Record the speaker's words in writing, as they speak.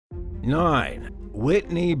9.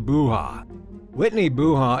 Whitney Buha. Whitney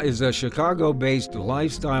Buha is a Chicago-based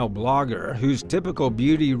lifestyle blogger whose typical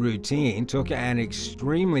beauty routine took an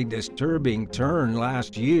extremely disturbing turn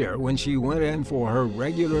last year when she went in for her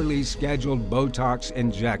regularly scheduled Botox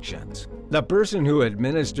injections. The person who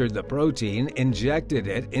administered the protein injected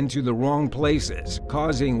it into the wrong places,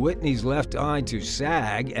 causing Whitney's left eye to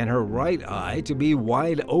sag and her right eye to be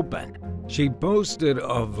wide open. She posted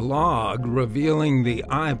a vlog revealing the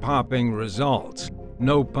eye-popping results,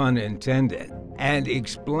 no pun intended, and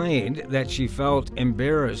explained that she felt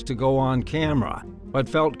embarrassed to go on camera, but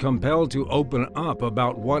felt compelled to open up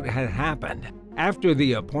about what had happened. After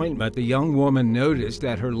the appointment, the young woman noticed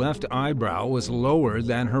that her left eyebrow was lower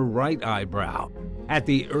than her right eyebrow. At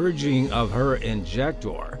the urging of her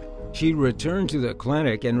injector, she returned to the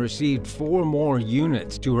clinic and received 4 more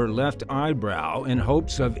units to her left eyebrow in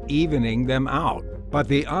hopes of evening them out. But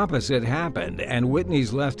the opposite happened, and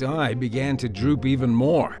Whitney's left eye began to droop even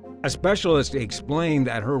more. A specialist explained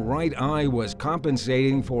that her right eye was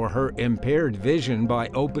compensating for her impaired vision by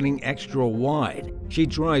opening extra wide. She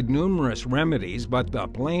tried numerous remedies, but the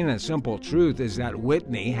plain and simple truth is that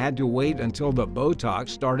Whitney had to wait until the Botox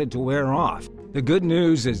started to wear off. The good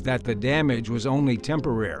news is that the damage was only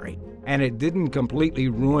temporary, and it didn't completely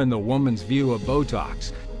ruin the woman's view of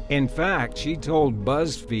Botox. In fact, she told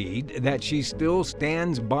BuzzFeed that she still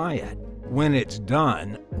stands by it when it's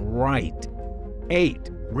done right.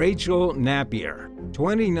 8. Rachel Napier.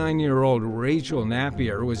 29-year-old Rachel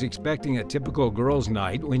Napier was expecting a typical girls'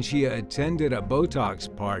 night when she attended a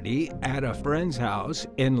Botox party at a friend's house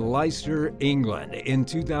in Leicester, England in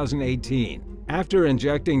 2018. After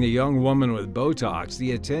injecting the young woman with Botox,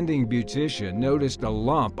 the attending beautician noticed a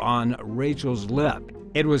lump on Rachel's lip.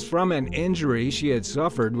 It was from an injury she had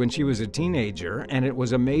suffered when she was a teenager, and it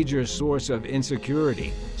was a major source of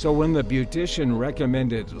insecurity. So when the beautician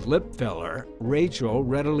recommended lip filler, Rachel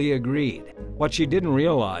readily agreed. What she didn't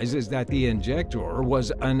realize is that the injector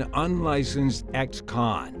was an unlicensed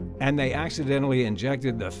ex-con, and they accidentally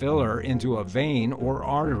injected the filler into a vein or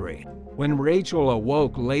artery. When Rachel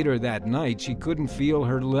awoke later that night, she couldn't feel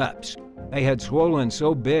her lips. They had swollen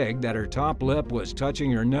so big that her top lip was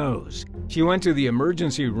touching her nose. She went to the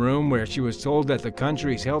emergency room where she was told that the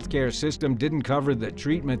country's healthcare system didn't cover the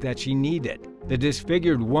treatment that she needed. The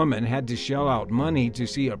disfigured woman had to shell out money to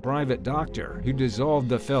see a private doctor who dissolved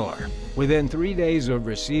the filler. Within 3 days of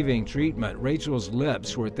receiving treatment, Rachel's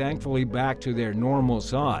lips were thankfully back to their normal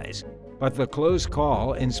size. But the close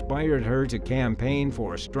call inspired her to campaign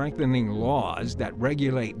for strengthening laws that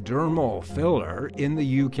regulate dermal filler in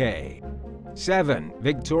the UK. 7.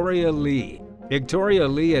 Victoria Lee. Victoria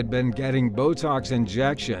Lee had been getting Botox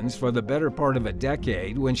injections for the better part of a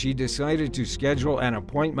decade when she decided to schedule an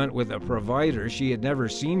appointment with a provider she had never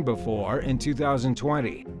seen before in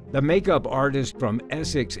 2020. The makeup artist from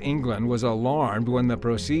Essex, England, was alarmed when the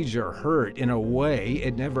procedure hurt in a way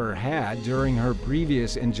it never had during her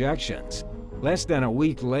previous injections. Less than a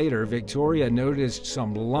week later, Victoria noticed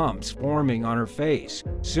some lumps forming on her face.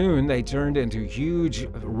 Soon they turned into huge,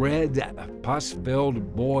 red,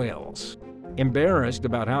 pus-filled boils. Embarrassed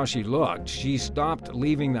about how she looked, she stopped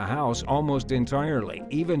leaving the house almost entirely,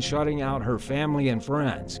 even shutting out her family and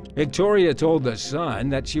friends. Victoria told The Sun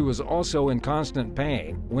that she was also in constant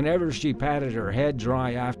pain. Whenever she patted her head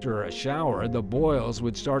dry after a shower, the boils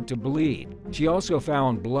would start to bleed. She also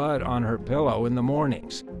found blood on her pillow in the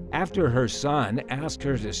mornings. After her son asked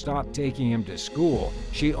her to stop taking him to school,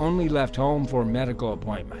 she only left home for medical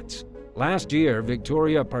appointments. Last year,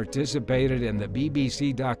 Victoria participated in the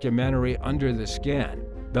BBC documentary Under the Skin,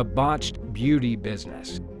 The Botched Beauty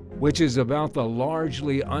Business, which is about the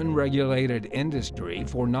largely unregulated industry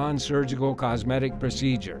for non-surgical cosmetic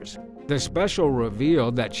procedures. The special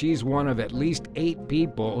revealed that she's one of at least 8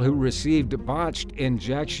 people who received botched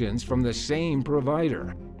injections from the same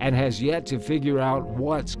provider and has yet to figure out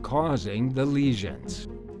what's causing the lesions.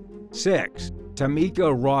 6.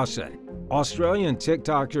 Tamika Rawson. Australian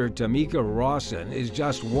TikToker Tamika Rawson is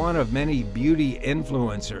just one of many beauty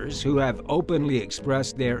influencers who have openly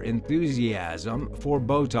expressed their enthusiasm for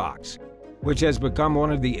Botox, which has become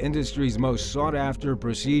one of the industry's most sought-after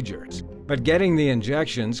procedures. But getting the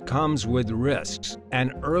injections comes with risks,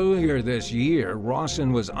 and earlier this year,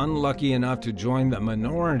 Rawson was unlucky enough to join the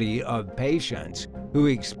minority of patients who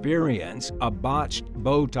experience a botched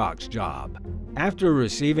Botox job. After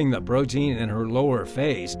receiving the protein in her lower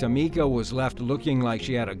face, Tamika was left looking like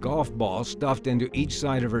she had a golf ball stuffed into each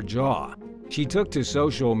side of her jaw. She took to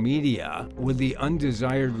social media with the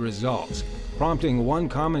undesired results. prompting one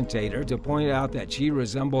commentator to point out that she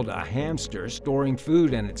resembled a hamster storing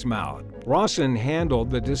food in its mouth. Rawson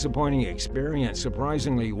handled the disappointing experience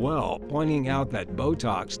surprisingly well, pointing out that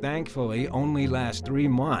Botox thankfully only lasts 3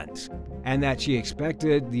 months and that she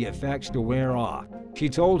expected the effects to wear off. She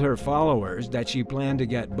told her followers that she planned to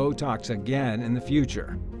get Botox again in the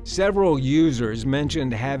future. Several users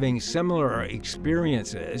mentioned having similar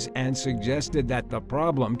experiences and suggested that the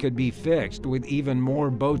problem could be fixed with even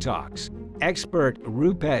more Botox. Expert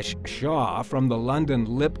Rupesh Shah from the London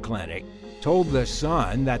Lip Clinic told The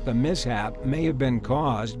Sun that the mishap may have been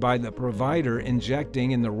caused by the provider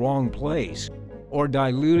injecting in the wrong place or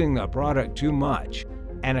diluting the product too much,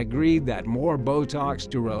 and agreed that more Botox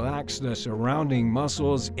to relax the surrounding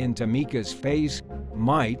muscles in Tamika's face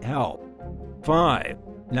might help. 5.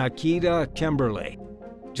 Nikita Kimberly.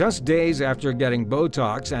 Just days after getting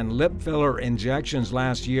Botox and lip filler injections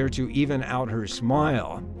last year to even out her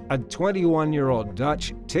smile, a 21-year-old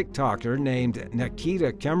Dutch TikToker named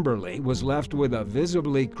Nikita Kimberly was left with a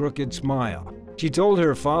visibly crooked smile. She told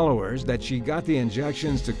her followers that she got the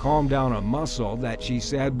injections to calm down a muscle that she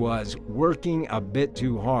said was working a bit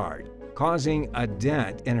too hard, causing a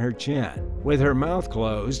dent in her chin. With her mouth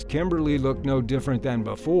closed, Kimberly looked no different than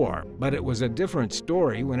before, but it was a different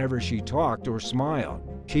story whenever she talked or smiled.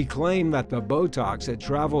 She claimed that the Botox had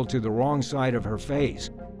traveled to the wrong side of her face,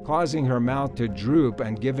 causing her mouth to droop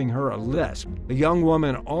and giving her a lisp. The young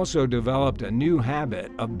woman also developed a new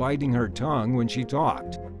habit of biting her tongue when she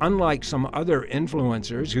talked. Unlike some other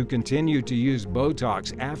influencers who continued to use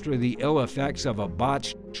Botox after the ill effects of a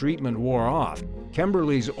botched treatment wore off,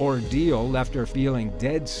 Kimberly's ordeal left her feeling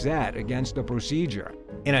dead set against the procedure.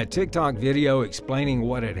 In a TikTok video explaining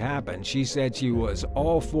what had happened, she said she was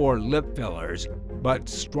all for lip fillers, but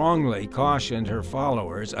strongly cautioned her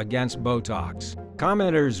followers against Botox.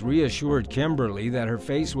 Commenters reassured Kimberly that her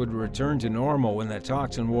face would return to normal when the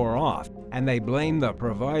toxin wore off, and they blamed the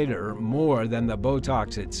provider more than the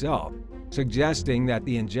Botox itself, suggesting that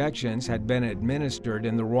the injections had been administered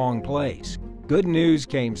in the wrong place. Good news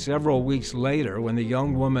came several weeks later when the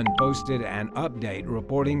young woman posted an update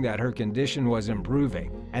reporting that her condition was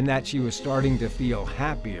improving and that she was starting to feel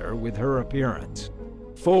happier with her appearance.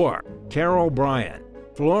 4. Carol Bryan.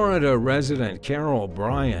 Florida resident Carol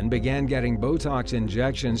Bryan began getting Botox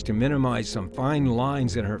injections to minimize some fine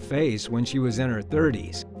lines in her face when she was in her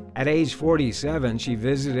 30s. At age 47, she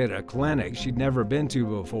visited a clinic she'd never been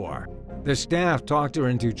to before. The staff talked her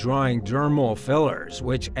into trying dermal fillers,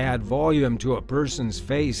 which add volume to a person's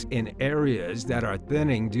face in areas that are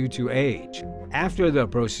thinning due to age. After the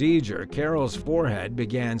procedure, Carol's forehead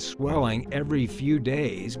began swelling every few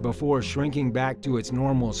days before shrinking back to its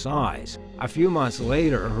normal size. A few months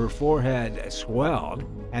later, her forehead swelled,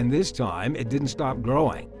 and this time it didn't stop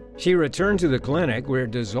growing. She returned to the clinic where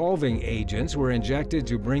dissolving agents were injected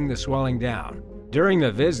to bring the swelling down. During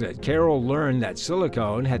the visit, Carol learned that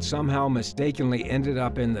silicone had somehow mistakenly ended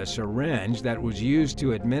up in the syringe that was used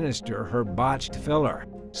to administer her botched filler.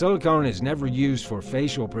 Silicone is never used for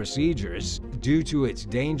facial procedures due to its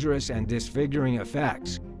dangerous and disfiguring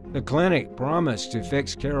effects. The clinic promised to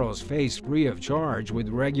fix Carol's face free of charge with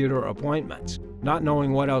regular appointments. Not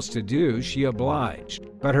knowing what else to do, she obliged.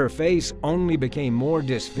 But her face only became more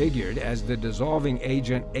disfigured as the dissolving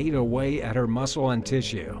agent ate away at her muscle and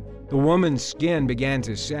tissue. The woman's skin began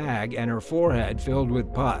to sag and her forehead filled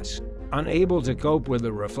with pus. Unable to cope with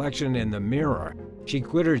the reflection in the mirror, she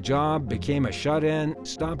quit her job, became a shut-in,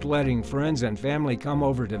 stopped letting friends and family come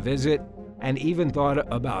over to visit, and even thought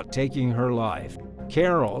about taking her life.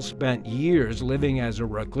 Carol spent years living as a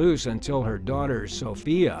recluse until her daughter,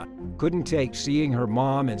 Sophia, couldn't take seeing her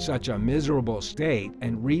mom in such a miserable state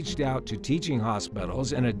and reached out to teaching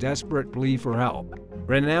hospitals in a desperate plea for help.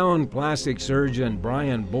 Renowned plastic surgeon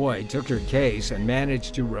Brian Boyd took her case and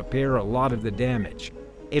managed to repair a lot of the damage.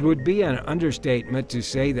 It would be an understatement to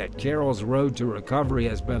say that Carol's road to recovery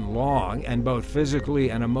has been long and both physically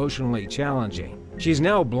and emotionally challenging. She's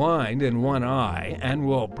now blind in one eye and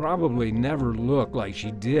will probably never look like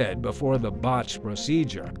she did before the botched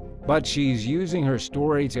procedure. But she's using her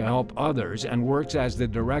story to help others and works as the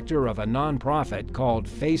director of a nonprofit called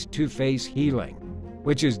Face to Face Healing,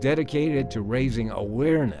 which is dedicated to raising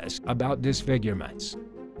awareness about disfigurements.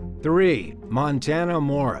 3. Montana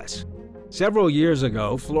Morris. Several years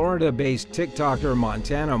ago, Florida-based TikToker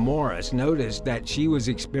Montana Morris noticed that she was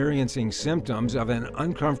experiencing symptoms of an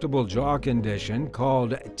uncomfortable jaw condition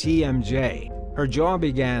called TMJ. Her jaw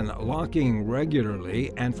began locking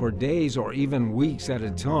regularly and for days or even weeks at a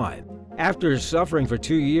time. After suffering for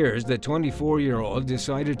 2 years, the 24-year-old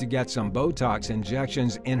decided to get some Botox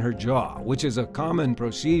injections in her jaw, which is a common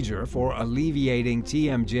procedure for alleviating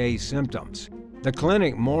TMJ symptoms. The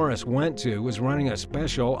clinic Morris went to was running a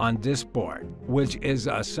special on Dysport, which is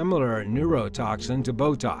a similar neurotoxin to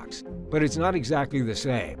Botox, but it's not exactly the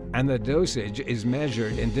same, and the dosage is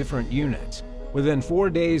measured in different units. Within 4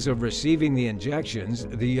 days of receiving the injections,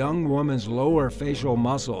 the young woman's lower facial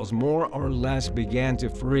muscles more or less began to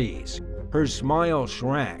freeze. Her smile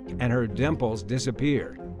shrank and her dimples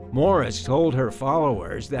disappeared. Morris told her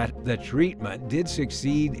followers that the treatment did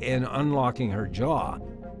succeed in unlocking her jaw,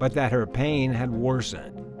 but that her pain had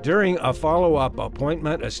worsened. During a follow-up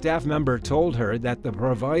appointment, a staff member told her that the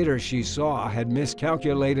provider she saw had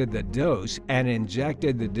miscalculated the dose and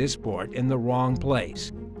injected the Dysport in the wrong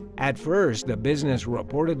place. At first, the business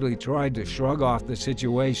reportedly tried to shrug off the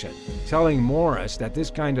situation, telling Morris that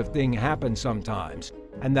this kind of thing happens sometimes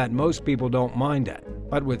and that most people don't mind it.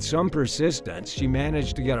 But with some persistence, she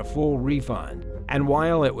managed to get a full refund. And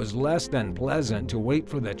while it was less than pleasant to wait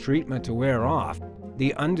for the treatment to wear off,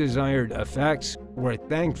 the undesired effects were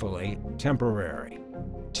thankfully temporary.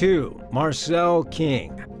 2. Marcelle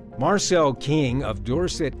King. Marcelle King of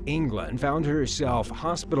Dorset, England, found herself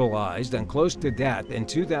hospitalized and close to death in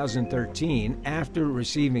 2013 after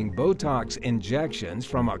receiving Botox injections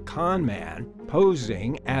from a con man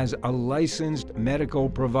posing as a licensed medical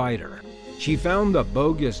provider. She found the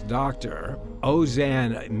bogus doctor,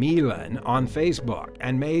 Ozan Milan, on Facebook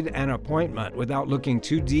and made an appointment without looking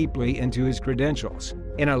too deeply into his credentials.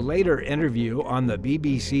 In a later interview on the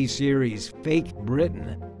BBC series Fake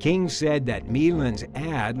Britain, King said that Milan's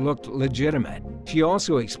ad looked legitimate. She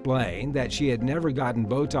also explained that she had never gotten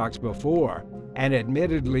Botox before and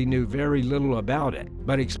admittedly knew very little about it,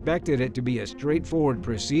 but expected it to be a straightforward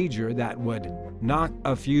procedure that would knock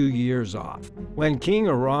a few years off. When King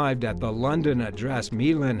arrived at the London address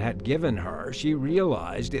Milan had given her, she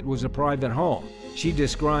realized it was a private home. She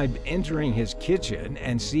described entering his kitchen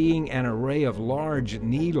and seeing an array of large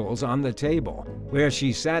needles on the table, where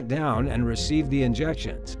she sat down and received the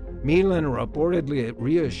injections. Milan reportedly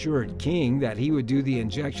reassured King that he would do the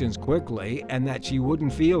injections quickly and that she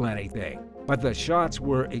wouldn't feel anything. But the shots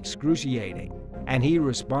were excruciating, and he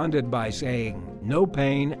responded by saying, "No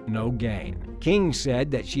pain, no gain." King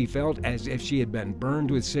said that she felt as if she had been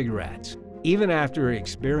burned with cigarettes. Even after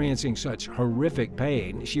experiencing such horrific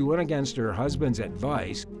pain, she went against her husband's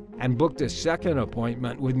advice and booked a second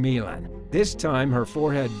appointment with Milan. This time, her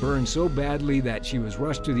forehead burned so badly that she was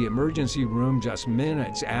rushed to the emergency room just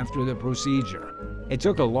minutes after the procedure. It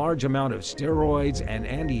took a large amount of steroids and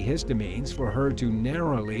antihistamines for her to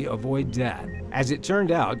narrowly avoid death. As it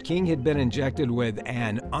turned out, King had been injected with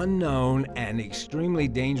an unknown and extremely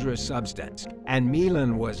dangerous substance, and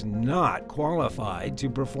Milan was not qualified to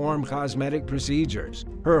perform cosmetic procedures.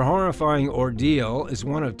 Her horrifying ordeal is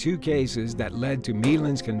one of 2 cases that led to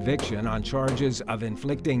Milan's conviction on charges of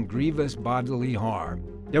inflicting grievous bodily harm.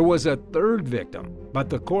 There was a third victim, but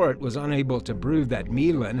the court was unable to prove that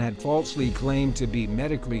Milan had falsely claimed to be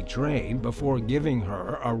medically trained before giving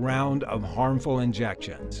her a round of harmful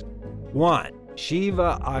injections. 1.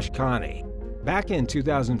 Shiva Ashkani. Back in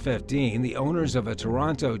 2015, the owners of a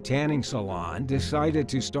Toronto tanning salon decided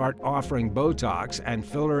to start offering Botox and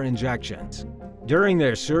filler injections. During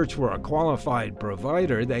their search for a qualified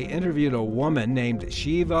provider, they interviewed a woman named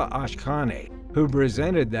Shiva Ashkani, who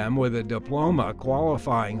presented them with a diploma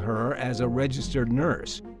qualifying her as a registered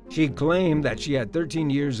nurse. She claimed that she had 13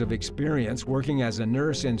 years of experience working as a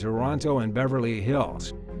nurse in Toronto and Beverly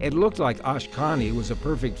Hills. It looked like Ashkani was a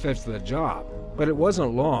perfect fit for the job, but it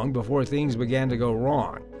wasn't long before things began to go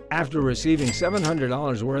wrong. After receiving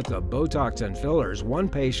 $700 worth of Botox and fillers, one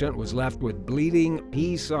patient was left with bleeding,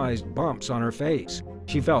 pea-sized bumps on her face.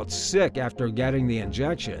 She felt sick after getting the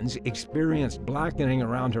injections, experienced blackening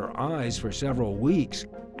around her eyes for several weeks,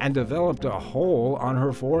 and developed a hole on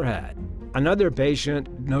her forehead. Another patient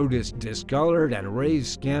noticed discolored and raised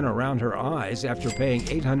skin around her eyes after paying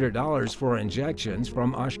 $800 for injections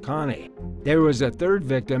from Ashkani. There was a third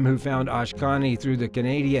victim who found Ashkani through the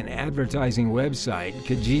Canadian advertising website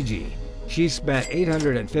Kijiji. She spent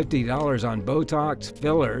 $850 on Botox,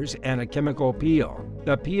 fillers, and a chemical peel.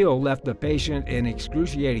 The peel left the patient in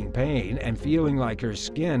excruciating pain and feeling like her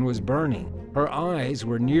skin was burning. Her eyes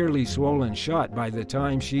were nearly swollen shut by the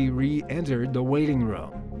time she re-entered the waiting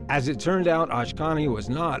room. As it turned out, Ashkani was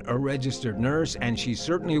not a registered nurse, and she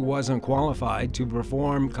certainly wasn't qualified to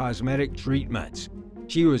perform cosmetic treatments.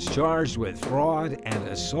 She was charged with fraud and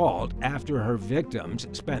assault after her victims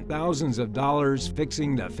spent thousands of dollars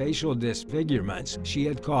fixing the facial disfigurements she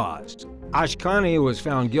had caused. Ashkani was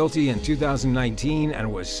found guilty in 2019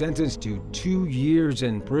 and was sentenced to 2 years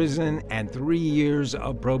in prison and 3 years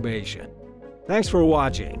of probation. Thanks for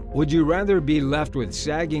watching. Would you rather be left with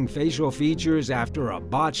sagging facial features after a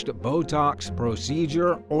botched Botox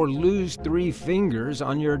procedure or lose 3 fingers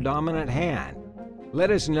on your dominant hand?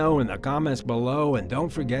 Let us know in the comments below and don't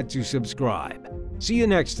forget to subscribe. See you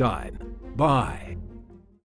next time. Bye.